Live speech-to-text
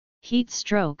Heat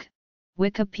stroke,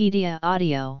 Wikipedia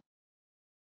audio.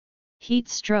 Heat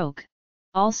stroke,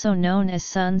 also known as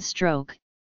sunstroke,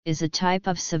 is a type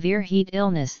of severe heat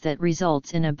illness that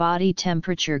results in a body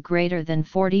temperature greater than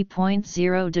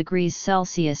 40.0 degrees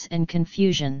Celsius and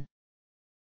confusion.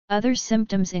 Other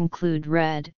symptoms include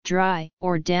red, dry,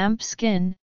 or damp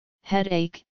skin,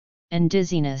 headache, and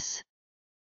dizziness.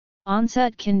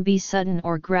 Onset can be sudden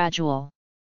or gradual.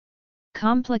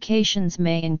 Complications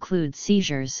may include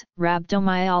seizures,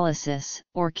 rhabdomyolysis,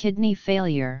 or kidney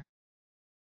failure.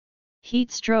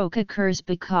 Heat stroke occurs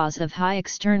because of high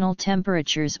external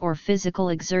temperatures or physical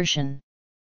exertion.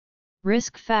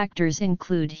 Risk factors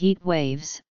include heat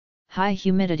waves, high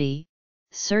humidity,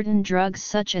 certain drugs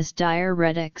such as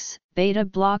diuretics, beta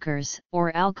blockers,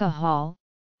 or alcohol,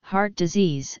 heart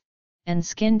disease, and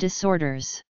skin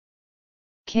disorders.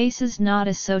 Cases not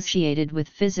associated with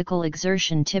physical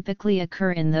exertion typically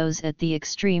occur in those at the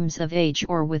extremes of age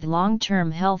or with long-term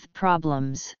health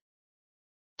problems.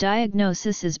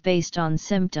 Diagnosis is based on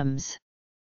symptoms.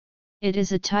 It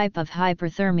is a type of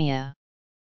hyperthermia.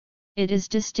 It is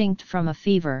distinct from a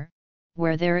fever,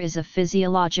 where there is a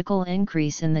physiological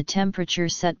increase in the temperature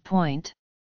set point.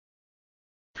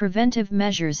 Preventive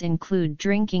measures include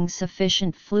drinking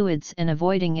sufficient fluids and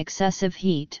avoiding excessive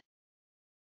heat.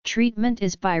 Treatment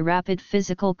is by rapid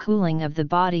physical cooling of the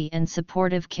body and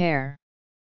supportive care.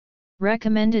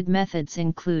 Recommended methods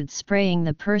include spraying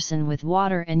the person with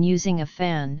water and using a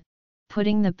fan,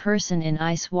 putting the person in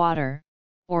ice water,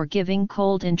 or giving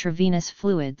cold intravenous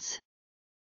fluids.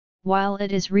 While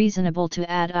it is reasonable to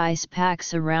add ice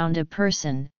packs around a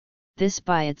person, this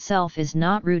by itself is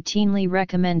not routinely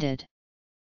recommended.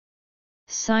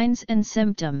 Signs and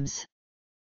symptoms.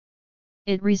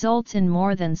 It results in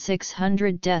more than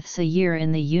 600 deaths a year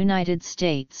in the United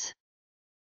States.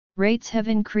 Rates have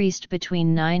increased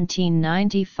between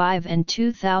 1995 and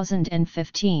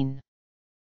 2015.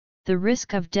 The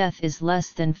risk of death is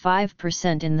less than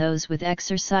 5% in those with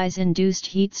exercise-induced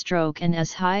heat stroke and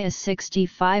as high as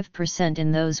 65%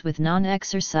 in those with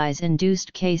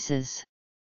non-exercise-induced cases.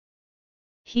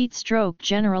 Heat stroke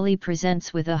generally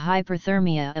presents with a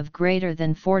hyperthermia of greater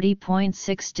than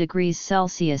 40.6 degrees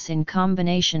Celsius in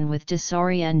combination with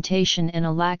disorientation and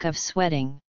a lack of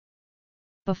sweating.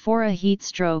 Before a heat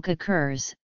stroke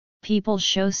occurs, people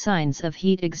show signs of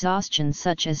heat exhaustion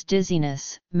such as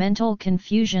dizziness, mental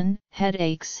confusion,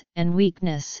 headaches, and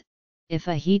weakness. If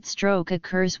a heat stroke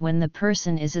occurs when the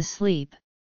person is asleep,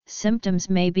 symptoms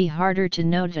may be harder to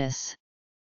notice.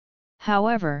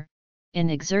 However, in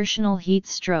exertional heat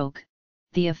stroke,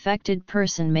 the affected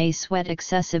person may sweat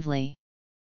excessively.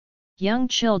 Young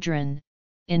children,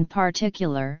 in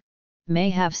particular, may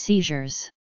have seizures.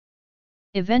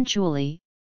 Eventually,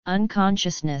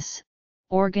 unconsciousness,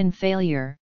 organ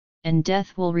failure, and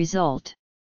death will result.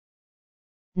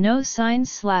 No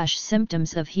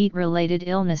signs/symptoms of heat-related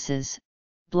illnesses: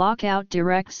 block out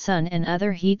direct sun and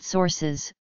other heat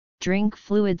sources, drink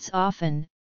fluids often,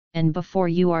 and before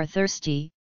you are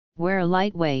thirsty, wear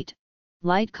lightweight,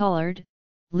 light-colored,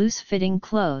 loose-fitting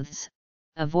clothes,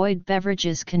 avoid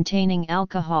beverages containing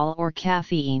alcohol or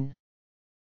caffeine.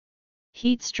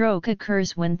 Heat stroke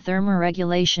occurs when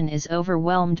thermoregulation is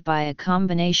overwhelmed by a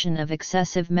combination of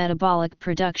excessive metabolic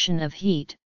production of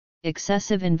heat,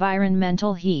 excessive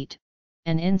environmental heat,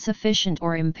 and insufficient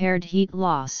or impaired heat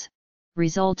loss,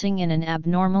 resulting in an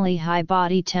abnormally high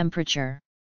body temperature.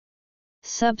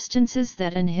 Substances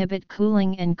that inhibit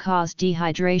cooling and cause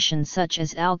dehydration such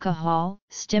as alcohol,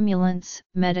 stimulants,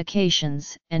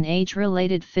 medications, and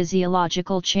age-related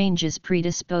physiological changes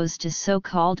predispose to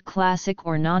so-called classic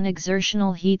or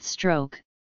non-exertional heat stroke,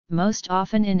 most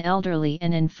often in elderly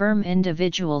and infirm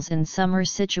individuals in summer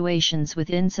situations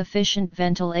with insufficient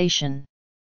ventilation.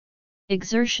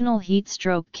 Exertional heat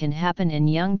stroke can happen in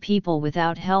young people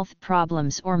without health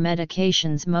problems or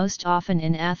medications, most often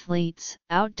in athletes,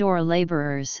 outdoor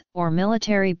laborers, or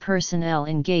military personnel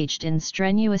engaged in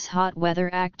strenuous hot weather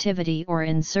activity or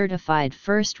in certified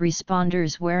first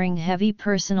responders wearing heavy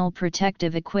personal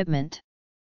protective equipment.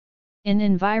 In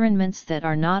environments that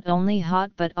are not only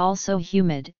hot but also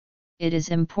humid, it is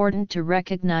important to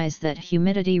recognize that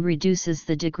humidity reduces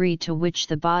the degree to which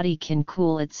the body can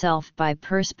cool itself by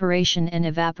perspiration and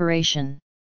evaporation.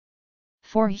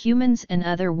 For humans and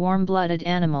other warm-blooded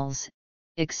animals,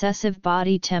 excessive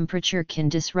body temperature can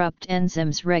disrupt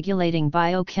enzymes regulating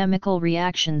biochemical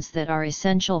reactions that are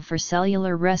essential for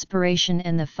cellular respiration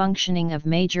and the functioning of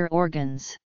major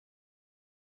organs.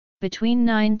 Between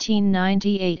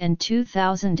 1998 and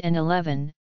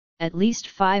 2011, at least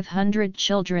 500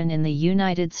 children in the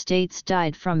United States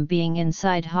died from being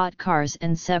inside hot cars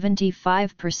and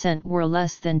 75% were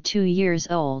less than 2 years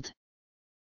old.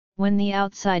 When the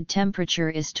outside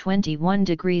temperature is 21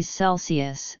 degrees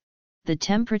Celsius, the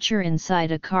temperature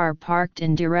inside a car parked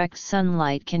in direct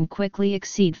sunlight can quickly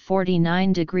exceed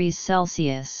 49 degrees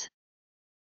Celsius.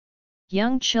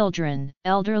 Young children,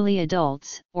 elderly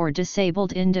adults, or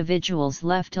disabled individuals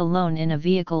left alone in a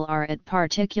vehicle are at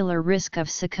particular risk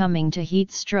of succumbing to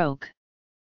heat stroke.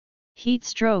 Heat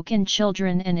stroke in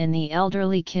children and in the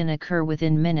elderly can occur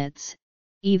within minutes,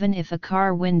 even if a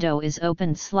car window is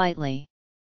opened slightly.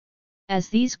 As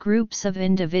these groups of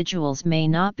individuals may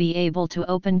not be able to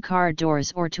open car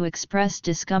doors or to express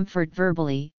discomfort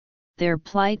verbally, their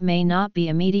plight may not be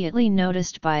immediately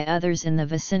noticed by others in the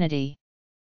vicinity.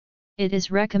 It is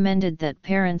recommended that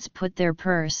parents put their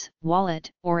purse,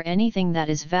 wallet, or anything that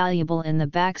is valuable in the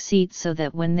back seat so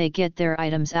that when they get their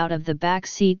items out of the back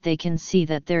seat they can see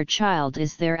that their child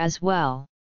is there as well.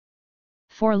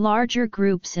 For larger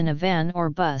groups in a van or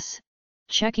bus,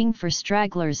 checking for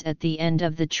stragglers at the end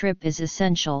of the trip is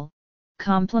essential,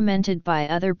 complemented by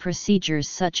other procedures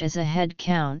such as a head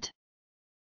count.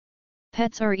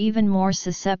 Pets are even more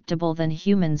susceptible than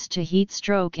humans to heat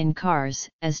stroke in cars,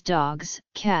 as dogs,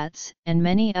 cats, and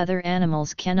many other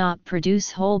animals cannot produce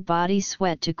whole-body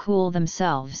sweat to cool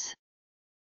themselves.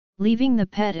 Leaving the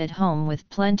pet at home with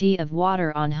plenty of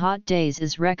water on hot days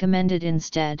is recommended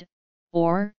instead,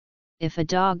 or, if a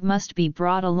dog must be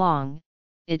brought along,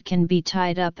 it can be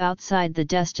tied up outside the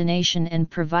destination and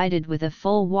provided with a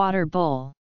full water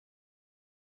bowl.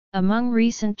 Among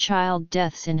recent child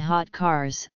deaths in hot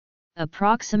cars,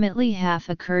 approximately half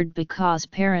occurred because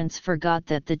parents forgot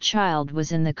that the child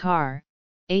was in the car,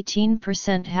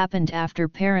 18% happened after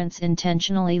parents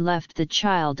intentionally left the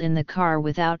child in the car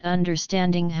without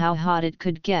understanding how hot it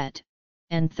could get,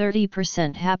 and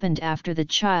 30% happened after the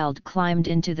child climbed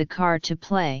into the car to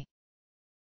play.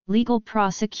 Legal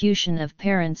prosecution of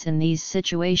parents in these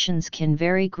situations can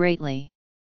vary greatly.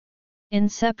 In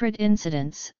separate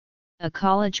incidents, a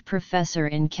college professor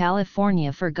in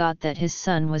California forgot that his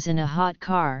son was in a hot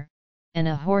car, and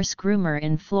a horse groomer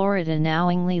in Florida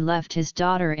knowingly left his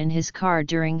daughter in his car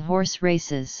during horse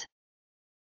races.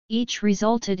 Each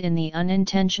resulted in the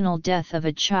unintentional death of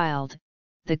a child.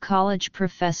 The college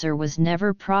professor was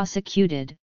never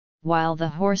prosecuted, while the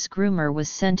horse groomer was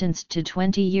sentenced to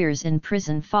 20 years in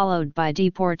prison followed by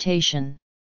deportation.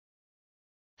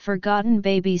 Forgotten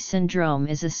baby syndrome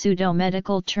is a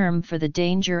pseudo-medical term for the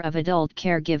danger of adult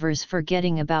caregivers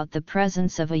forgetting about the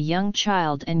presence of a young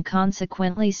child and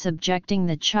consequently subjecting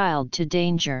the child to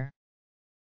danger.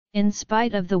 In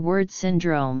spite of the word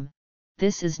syndrome,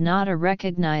 this is not a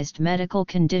recognized medical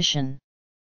condition.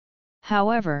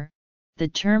 However, the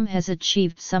term has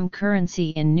achieved some currency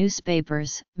in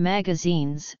newspapers,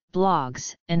 magazines,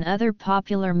 blogs, and other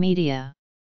popular media.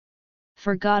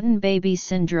 Forgotten baby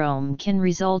syndrome can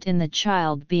result in the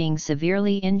child being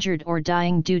severely injured or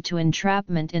dying due to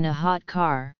entrapment in a hot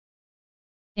car.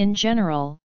 In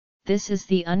general, this is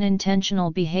the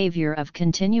unintentional behavior of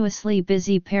continuously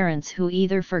busy parents who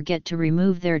either forget to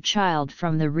remove their child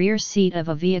from the rear seat of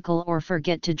a vehicle or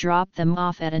forget to drop them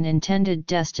off at an intended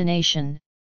destination,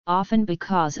 often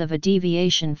because of a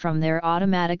deviation from their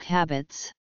automatic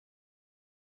habits.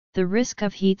 The risk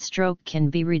of heat stroke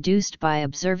can be reduced by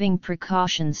observing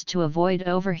precautions to avoid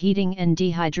overheating and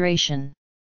dehydration.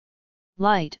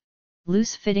 Light,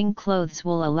 loose-fitting clothes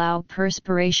will allow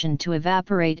perspiration to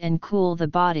evaporate and cool the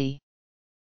body.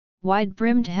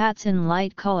 Wide-brimmed hats in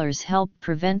light colors help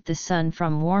prevent the sun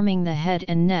from warming the head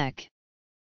and neck.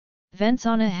 Vents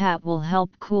on a hat will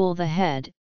help cool the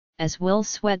head, as will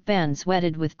sweatbands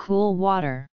wetted with cool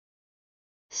water.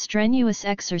 Strenuous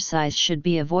exercise should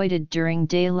be avoided during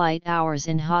daylight hours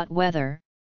in hot weather,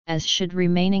 as should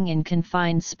remaining in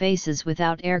confined spaces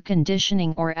without air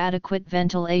conditioning or adequate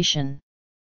ventilation.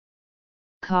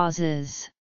 Causes: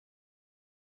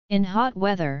 in hot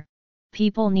weather,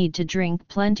 people need to drink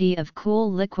plenty of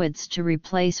cool liquids to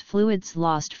replace fluids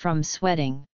lost from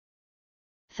sweating.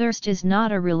 Thirst is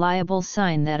not a reliable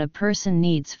sign that a person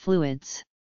needs fluids.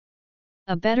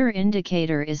 A better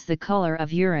indicator is the color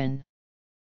of urine.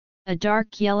 A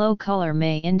dark yellow color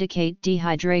may indicate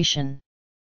dehydration.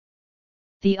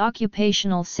 The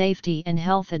Occupational Safety and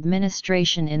Health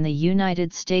Administration in the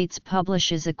United States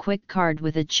publishes a quick card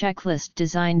with a checklist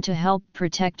designed to help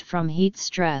protect from heat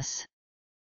stress.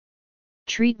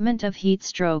 Treatment of heat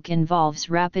stroke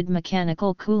involves rapid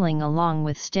mechanical cooling along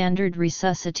with standard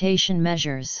resuscitation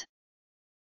measures.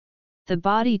 The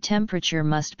body temperature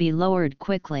must be lowered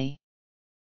quickly.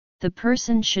 The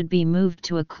person should be moved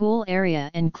to a cool area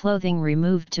and clothing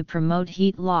removed to promote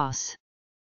heat loss.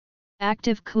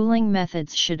 Active cooling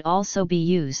methods should also be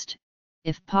used.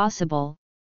 If possible,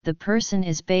 the person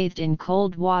is bathed in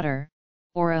cold water,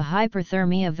 or a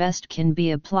hyperthermia vest can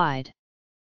be applied.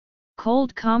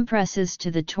 Cold compresses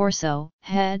to the torso,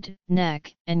 head,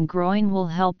 neck, and groin will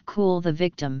help cool the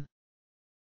victim.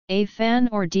 A fan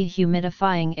or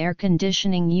dehumidifying air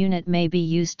conditioning unit may be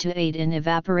used to aid in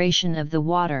evaporation of the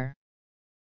water.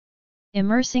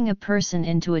 Immersing a person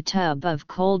into a tub of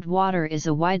cold water is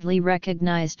a widely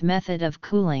recognized method of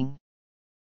cooling.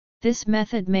 This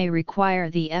method may require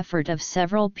the effort of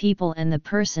several people, and the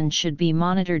person should be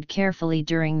monitored carefully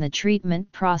during the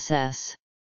treatment process.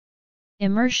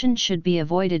 Immersion should be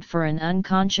avoided for an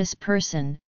unconscious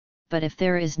person, but if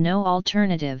there is no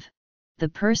alternative, the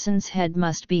person's head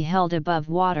must be held above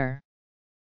water.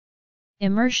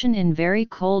 Immersion in very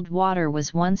cold water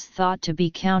was once thought to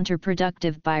be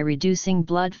counterproductive by reducing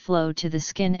blood flow to the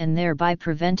skin and thereby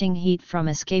preventing heat from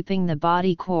escaping the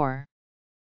body core.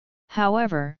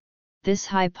 However, this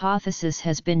hypothesis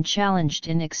has been challenged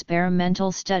in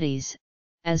experimental studies,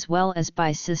 as well as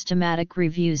by systematic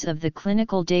reviews of the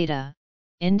clinical data,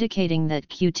 indicating that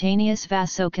cutaneous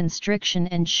vasoconstriction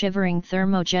and shivering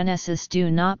thermogenesis do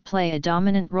not play a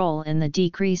dominant role in the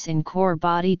decrease in core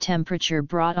body temperature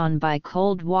brought on by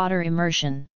cold water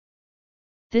immersion.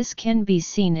 This can be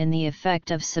seen in the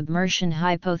effect of submersion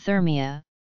hypothermia,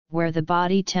 where the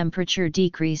body temperature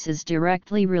decrease is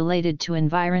directly related to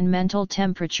environmental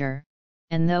temperature,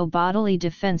 and though bodily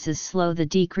defenses slow the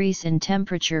decrease in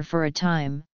temperature for a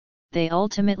time, they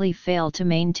ultimately fail to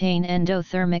maintain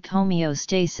endothermic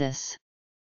homeostasis.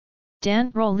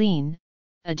 Dantrolene,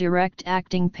 a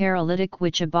direct-acting paralytic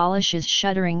which abolishes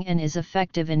shuddering and is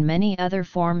effective in many other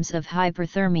forms of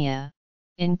hyperthermia,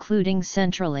 including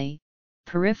centrally,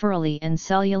 peripherally and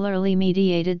cellularly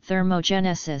mediated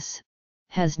thermogenesis,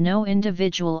 has no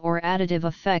individual or additive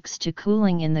effects to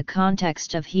cooling in the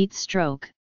context of heat stroke,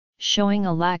 showing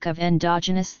a lack of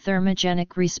endogenous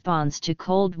thermogenic response to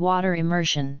cold water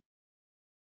immersion.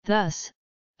 Thus,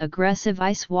 aggressive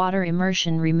ice water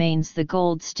immersion remains the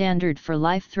gold standard for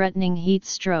life-threatening heat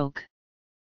stroke.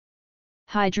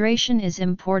 Hydration is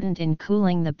important in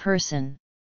cooling the person.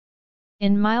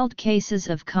 In mild cases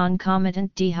of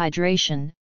concomitant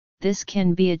dehydration, this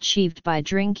can be achieved by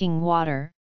drinking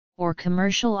water, or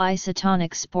commercial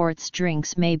isotonic sports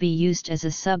drinks may be used as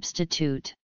a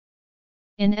substitute.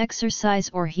 In exercise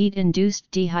or heat-induced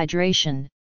dehydration,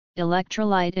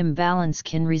 electrolyte imbalance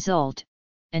can result,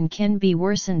 and can be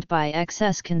worsened by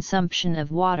excess consumption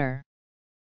of water.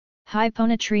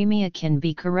 Hyponatremia can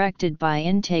be corrected by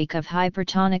intake of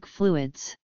hypertonic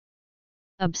fluids.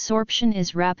 Absorption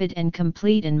is rapid and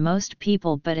complete in most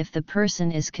people, but if the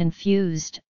person is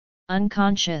confused,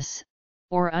 unconscious,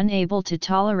 or unable to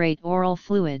tolerate oral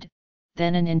fluid,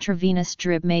 then an intravenous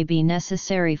drip may be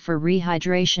necessary for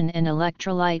rehydration and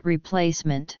electrolyte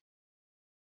replacement.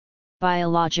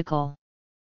 Biological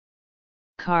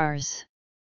cars.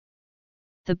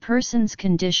 The person's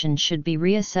condition should be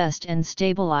reassessed and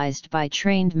stabilized by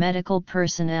trained medical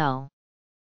personnel.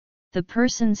 The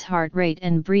person's heart rate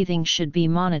and breathing should be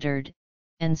monitored,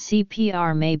 and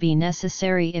CPR may be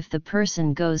necessary if the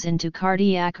person goes into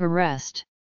cardiac arrest.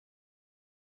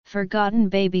 Forgotten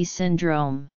baby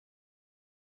syndrome.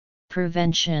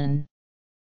 Prevention.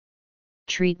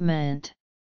 Treatment.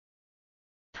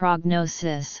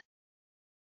 Prognosis.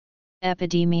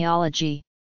 Epidemiology.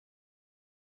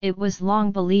 It was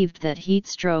long believed that heat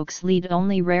strokes lead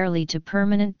only rarely to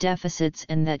permanent deficits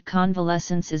and that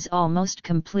convalescence is almost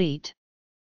complete.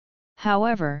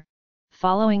 However,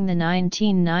 following the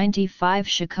 1995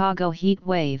 Chicago heat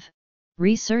wave,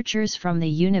 researchers from the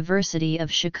University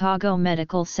of Chicago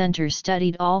Medical Center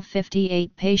studied all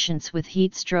 58 patients with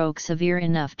heat stroke severe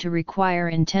enough to require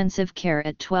intensive care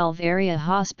at 12 area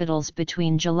hospitals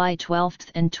between July 12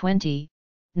 and 20,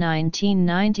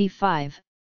 1995.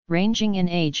 Ranging in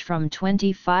age from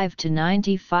 25 to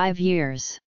 95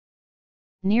 years.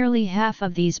 Nearly half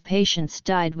of these patients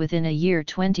died within a year,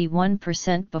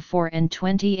 21% before and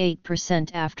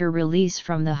 28% after release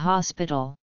from the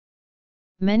hospital.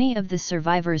 Many of the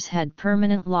survivors had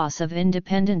permanent loss of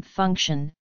independent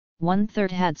function, 1/3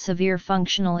 had severe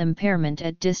functional impairment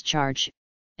at discharge,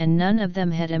 and none of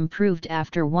them had improved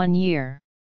after 1 year.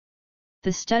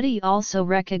 The study also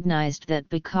recognized that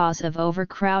because of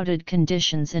overcrowded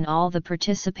conditions in all the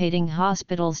participating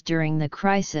hospitals during the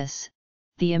crisis,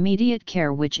 the immediate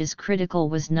care which is critical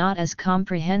was not as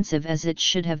comprehensive as it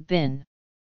should have been.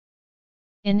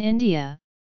 In India,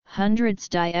 hundreds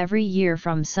die every year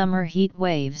from summer heat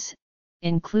waves,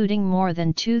 including more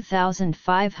than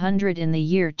 2,500 in the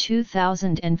year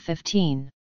 2015.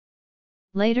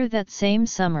 Later that same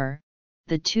summer,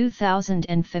 the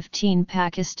 2015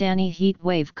 Pakistani heat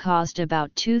wave caused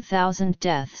about 2,000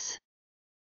 deaths.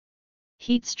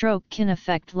 Heat stroke can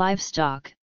affect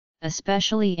livestock,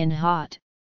 especially in hot,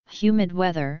 humid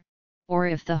weather, or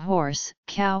if the horse,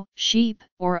 cow, sheep,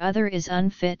 or other is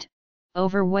unfit,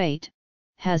 overweight,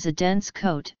 has a dense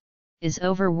coat, is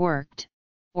overworked,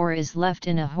 or is left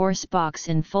in a horse box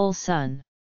in full sun.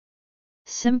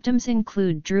 Symptoms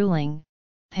include drooling,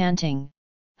 panting,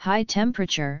 high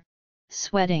temperature,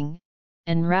 sweating,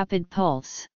 and rapid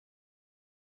pulse.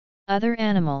 Other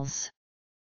animals.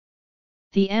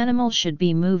 The animal should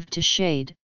be moved to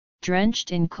shade,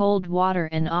 drenched in cold water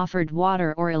and offered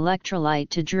water or electrolyte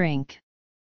to drink.